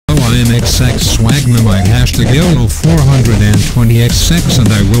am XX Swagmamite #YOLO420XX,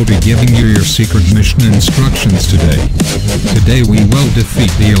 and I will be giving you your secret mission instructions today. Today we will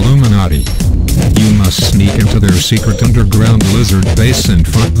defeat the Illuminati. You must sneak into their secret underground lizard base and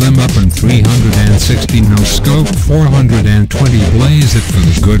fuck them up in 360 no scope 420 blaze it for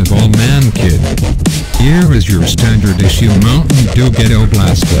the good of all man, kid. Here is your standard issue Mountain Dew Ghetto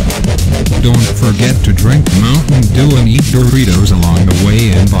Blaster. Don't forget to drink Mountain Dew and eat Doritos along the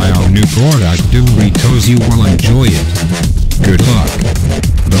way, and buy our new product Doritos. You will enjoy it. Good luck.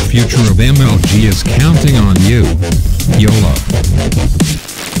 The future of MLG is counting on you. YOLO.